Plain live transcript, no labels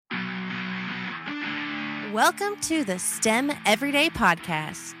Welcome to the STEM Everyday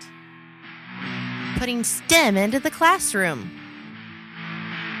Podcast, putting STEM into the classroom.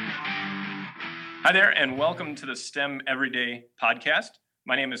 Hi there, and welcome to the STEM Everyday Podcast.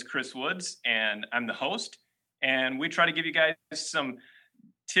 My name is Chris Woods, and I'm the host, and we try to give you guys some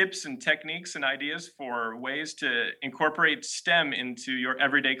tips and techniques and ideas for ways to incorporate STEM into your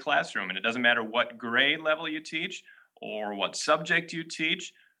everyday classroom. And it doesn't matter what grade level you teach or what subject you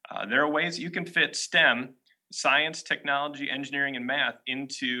teach. There are ways you can fit STEM, science, technology, engineering, and math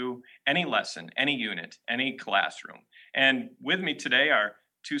into any lesson, any unit, any classroom. And with me today are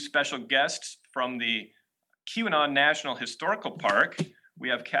two special guests from the Keweenaw National Historical Park. We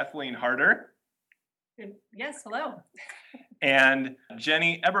have Kathleen Harder. Yes, hello. And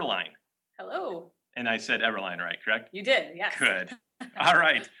Jenny Eberlein. Hello. And I said Eberlein, right, correct? You did, yes. Good. All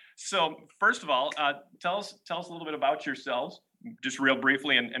right. So first of all, tell us a little bit about yourselves, just real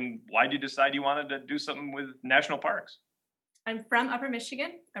briefly, and why did you decide you wanted to do something with national parks? I'm from Upper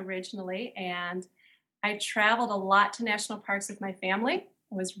Michigan originally, and I traveled a lot to national parks with my family.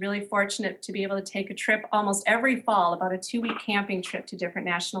 I was really fortunate to be able to take a trip almost every fall, about a 2-week camping trip to different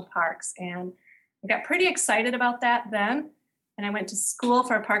national parks. And I got pretty excited about that then. And I went to school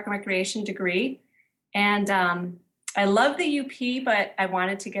for a park and recreation degree. And I love the UP, but I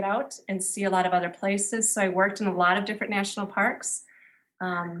wanted to get out and see a lot of other places. So I worked in a lot of different national parks,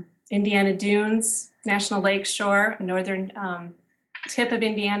 Indiana Dunes, National Lake Shore, northern tip of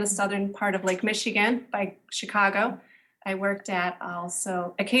Indiana, southern part of Lake Michigan by Chicago. I worked at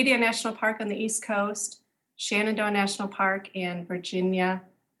also Acadia National Park on the East Coast, Shenandoah National Park in Virginia,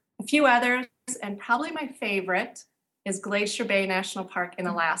 a few others, and probably my favorite is Glacier Bay National Park in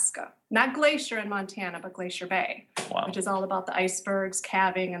Alaska. Not Glacier in Montana, but Glacier Bay, Wow. Which is all about the icebergs,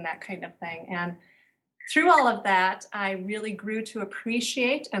 calving, and that kind of thing. And through all of that, I really grew to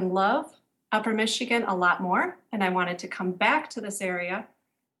appreciate and love Upper Michigan a lot more, and I wanted to come back to this area.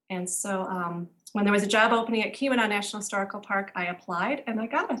 And so when there was a job opening at Keweenaw National Historical Park, I applied and I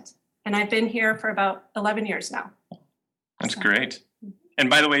got it. And I've been here for about 11 years now. That's great. And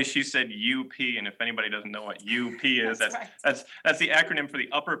by the way, she said UP, and if anybody doesn't know what UP is, that's the acronym for the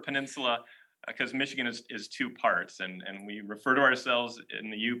Upper Peninsula, because Michigan is two parts, and we refer to ourselves in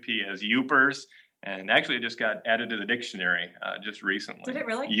the UP as Yoopers, and actually it just got added to the dictionary just recently. Did it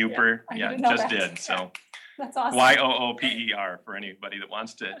really? Yooper, yeah, just did. So that's awesome. YOOPER for anybody that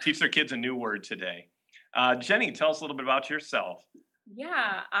wants to teach their kids a new word today. Jenny, tell us a little bit about yourself.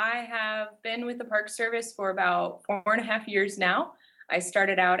 Yeah, I have been with the Park Service for about 4.5 years now. I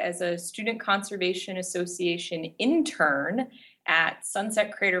started out as a Student Conservation Association intern at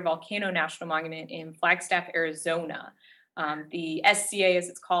Sunset Crater Volcano National Monument in Flagstaff, Arizona. The SCA, as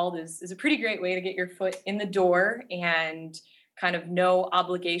it's called, is a pretty great way to get your foot in the door and kind of no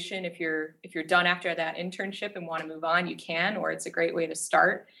obligation. If you're done after that internship and want to move on, you can, or it's a great way to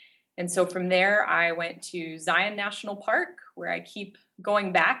start. And so from there, I went to Zion National Park, where I keep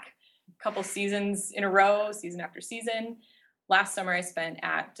going back a couple seasons in a row, season after season. Last summer, I spent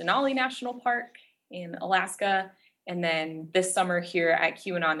at Denali National Park in Alaska, and then this summer here at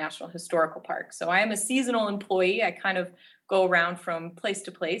Keweenaw National Historical Park. So I am a seasonal employee. I kind of go around from place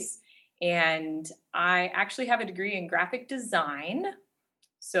to place, and I actually have a degree in graphic design,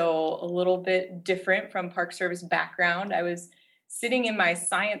 so a little bit different from Park Service background. I was sitting in my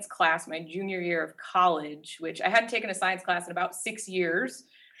science class my junior year of college, which I hadn't taken a science class in about 6 years.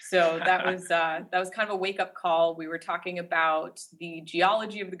 So that was kind of a wake-up call. We were talking about the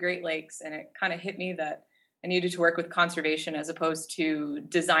geology of the Great Lakes, and it kind of hit me that I needed to work with conservation as opposed to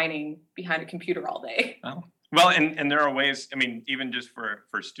designing behind a computer all day. Oh. Well, and there are ways, I mean, even just for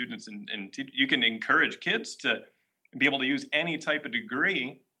students, and you can encourage kids to be able to use any type of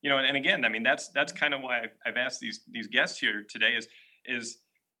degree, you know, and again, I mean, that's kind of why I've asked these guests here today is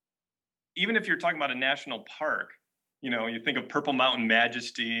even if you're talking about a national park, you know, you think of Purple Mountain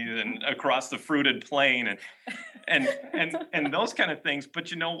Majesty and across the fruited plain and those kind of things.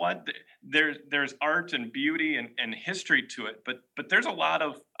 But you know what? There's art and beauty and history to it. But there's a lot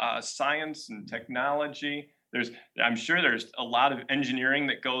of science and technology. I'm sure there's a lot of engineering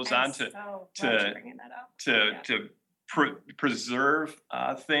that goes on to preserve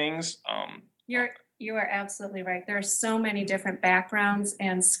things. You are absolutely right. There are so many different backgrounds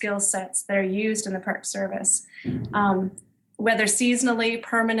and skill sets that are used in the Park Service, whether seasonally,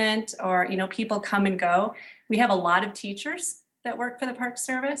 permanent, or, you know, people come and go. We have a lot of teachers that work for the Park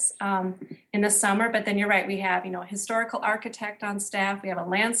Service in the summer, but then you're right. We have, you know, a historical architect on staff. We have a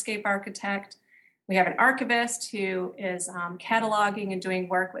landscape architect. We have an archivist who is cataloging and doing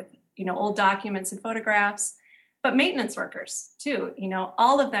work with, you know, old documents and photographs. but maintenance workers too.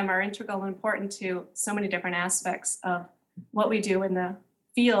 All of them are integral and important to so many different aspects of what we do in the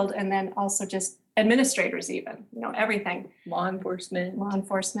field, and then also just administrators, even, everything. Law enforcement.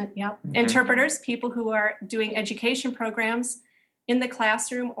 Yep. Interpreters, people who are doing education programs in the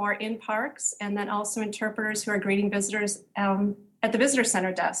classroom or in parks, and then also interpreters who are greeting visitors at the visitor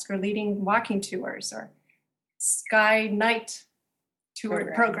center desk, or leading walking tours, or sky night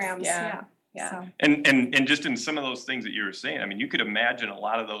tour programs. Yeah. So. And just in some of those things that you were saying, I mean, you could imagine a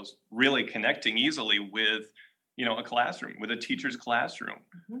lot of those really connecting easily with, a classroom, with a teacher's classroom.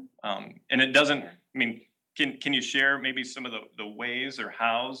 And it doesn't, I mean, can you share maybe some of the ways or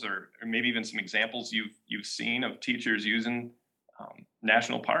hows, or maybe even some examples you've seen of teachers using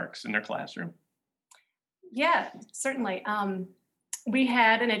national parks in their classroom? Yeah, certainly. We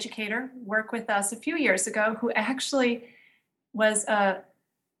had an educator work with us a few years ago who actually was a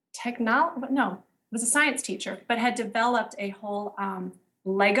science teacher, but had developed a whole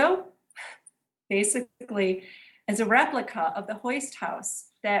Lego, basically, as a replica of the Hoist House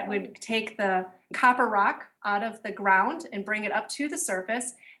that would take the copper rock out of the ground and bring it up to the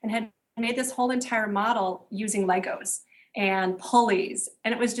surface, and had made this whole entire model using Legos and pulleys.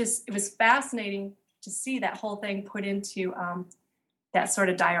 And it was fascinating to see that whole thing put into that sort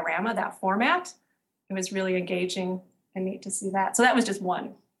of diorama, that format. It was really engaging and neat to see that. So that was just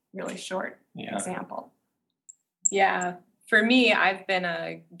one really short example. Yeah. For me, I've been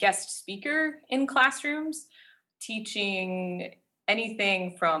a guest speaker in classrooms, teaching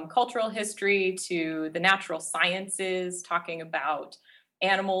anything from cultural history to the natural sciences, talking about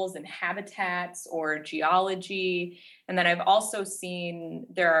animals and habitats or geology. And then I've also seen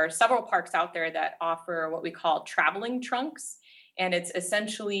there are several parks out there that offer what we call traveling trunks. And it's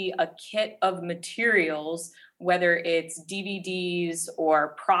essentially a kit of materials, whether it's DVDs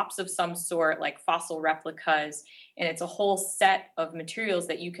or props of some sort, like fossil replicas. And it's a whole set of materials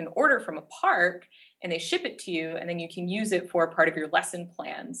that you can order from a park, and they ship it to you, and then you can use it for part of your lesson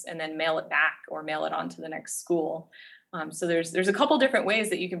plans, and then mail it back or mail it on to the next school. So there's a couple different ways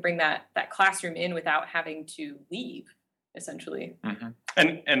that you can bring that classroom in without having to leave, essentially. Mm-hmm.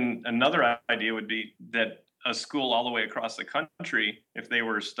 And another idea would be that a school all the way across the country, if they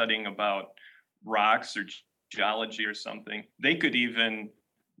were studying about rocks or geology or something, they could even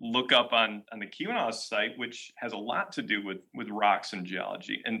look up on the Keweenaw site, which has a lot to do with rocks and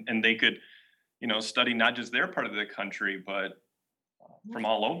geology, and they could study not just their part of the country, but from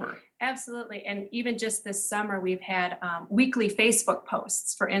all over. Absolutely. And even just this summer, we've had weekly Facebook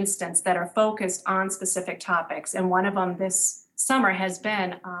posts, for instance, that are focused on specific topics. And one of them this summer has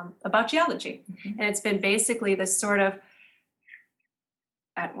been about geology. Mm-hmm. And it's been basically this sort of,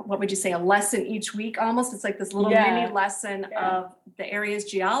 what would you say, a lesson each week almost. It's like this little mini lesson of the area's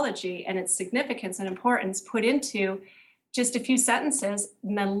geology and its significance and importance put into just a few sentences,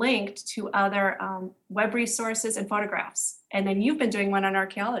 and then linked to other web resources and photographs. And then you've been doing one on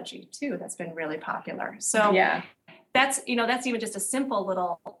archaeology too. That's been really popular. So that's even just a simple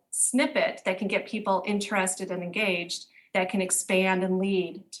little snippet that can get people interested and engaged, that can expand and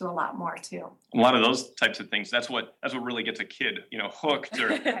lead to a lot more too. A lot of those types of things, that's what really gets a kid, hooked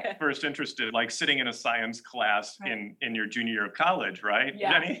or first interested, like sitting in a science class in your junior year of college, right,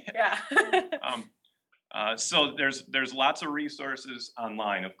 Jenny? Yeah. So there's lots of resources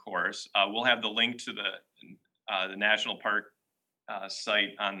online, of course. We'll have the link to the National Park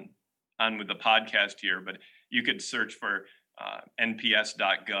site on with the podcast here, but you could search for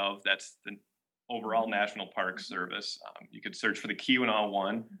nps.gov. That's the overall National Park Service. You could search for the Keweenaw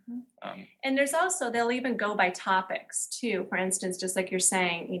one. Mm-hmm. And there's also, they'll even go by topics too. For instance, just like you're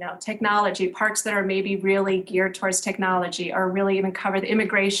saying, technology, parks that are maybe really geared towards technology, or really even cover the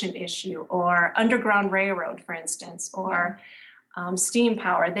immigration issue, or Underground Railroad, for instance, or steam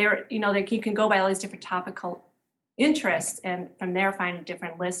power. You can go by all these different topical interests, and from there find a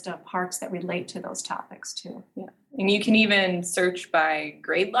different list of parks that relate to those topics too. Yeah. And you can even search by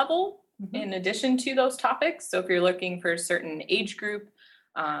grade level in addition to those topics. So if you're looking for a certain age group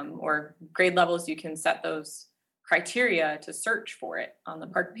or grade levels, you can set those criteria to search for it on the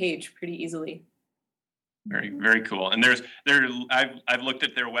park page pretty easily. Very, very cool. And I've looked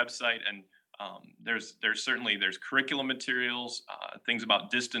at their website, and there's curriculum materials, things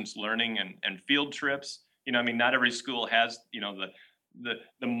about distance learning and field trips. Not every school has the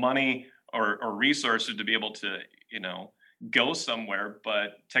money or resources to be able to go somewhere,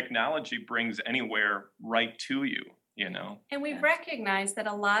 but technology brings anywhere right to you, And we've recognized that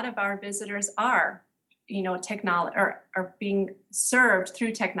a lot of our visitors are, technology or are being served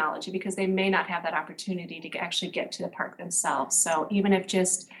through technology, because they may not have that opportunity to actually get to the park themselves. So even if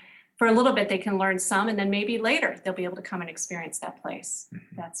just for a little bit, they can learn some, and then maybe later they'll be able to come and experience that place.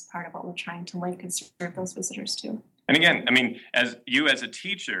 That's part of what we're trying to link and serve those visitors to. And again, I mean, as a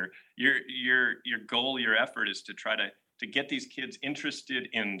teacher, your goal, your effort is to try to get these kids interested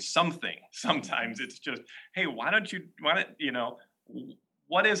in something. Sometimes it's just, hey, what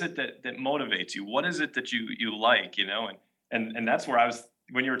is it that motivates you? What is it that you like, And that's where I was,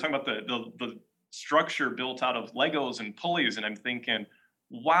 when you were talking about the structure built out of Legos and pulleys, and I'm thinking,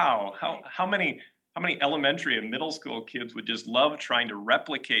 wow, how many elementary and middle school kids would just love trying to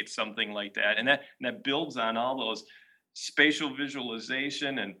replicate something like that, and that builds on all those spatial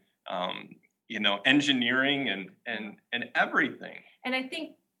visualization and engineering and everything. And I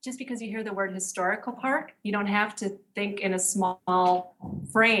think just because you hear the word historical park, you don't have to think in a small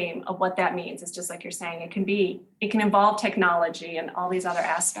frame of what that means. It's just like you're saying, it can involve technology and all these other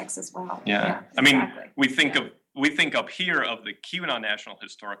aspects as well. Yeah. I mean, we think up here of the Keweenaw National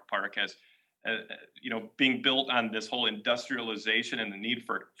Historic Park as being built on this whole industrialization and the need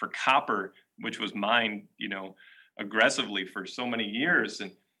for copper, which was mined, aggressively for so many years,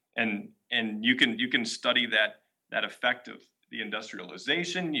 and you can study that effect of the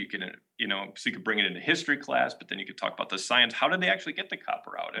industrialization. You can so you could bring it into history class, but then you could talk about the science. How did they actually get the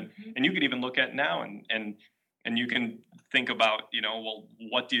copper out? And you could even look at now and you can think about, well,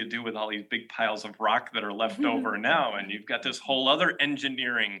 what do you do with all these big piles of rock that are left over now? And you've got this whole other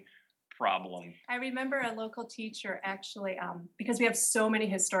engineering problem. I remember a local teacher actually, because we have so many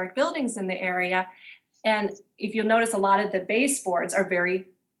historic buildings in the area, and if you'll notice, a lot of the baseboards are very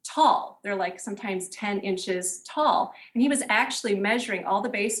tall. They're like sometimes 10 inches tall. And he was actually measuring all the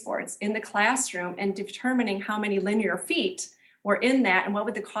baseboards in the classroom and determining how many linear feet were in that and what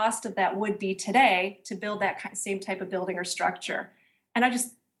would the cost of that would be today to build that same type of building or structure. And I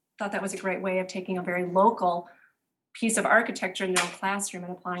just thought that was a great way of taking a very local piece of architecture in their own classroom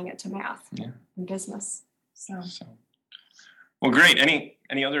and applying it to math and business. So. Well, great.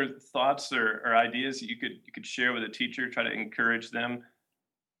 Any other thoughts or ideas that you could share with a teacher, try to encourage them?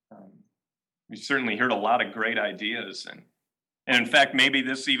 We certainly heard a lot of great ideas, and in fact, maybe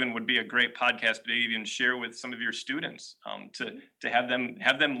this even would be a great podcast to even share with some of your students, to have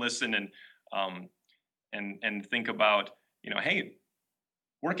them listen and think about, hey,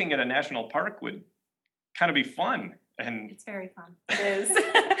 working at a national park would kind of be fun. And it's very fun. It is.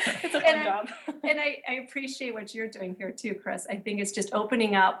 It's a fun job. And I appreciate what you're doing here too, Chris. I think it's just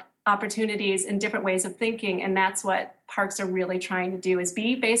opening up opportunities and different ways of thinking. And that's what parks are really trying to do, is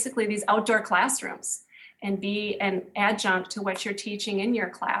be basically these outdoor classrooms and be an adjunct to what you're teaching in your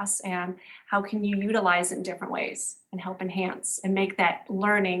class, and how can you utilize it in different ways and help enhance and make that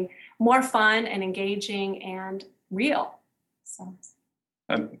learning more fun and engaging and real. So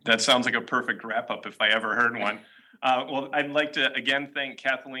that sounds like a perfect wrap up if I ever heard one. Well, I'd like to again thank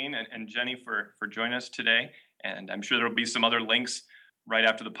Kathleen and Jenny for joining us today. And I'm sure there'll be some other links right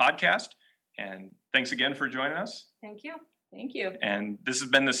after the podcast. And thanks again for joining us. Thank you. Thank you. And this has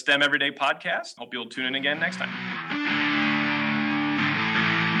been the STEM Everyday Podcast. Hope you'll tune in again next time.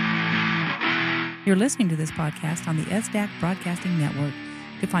 You're listening to this podcast on the SDAC Broadcasting Network.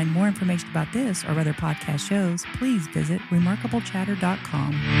 To find more information about this or other podcast shows, please visit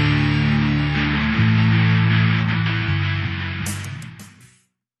remarkablechatter.com.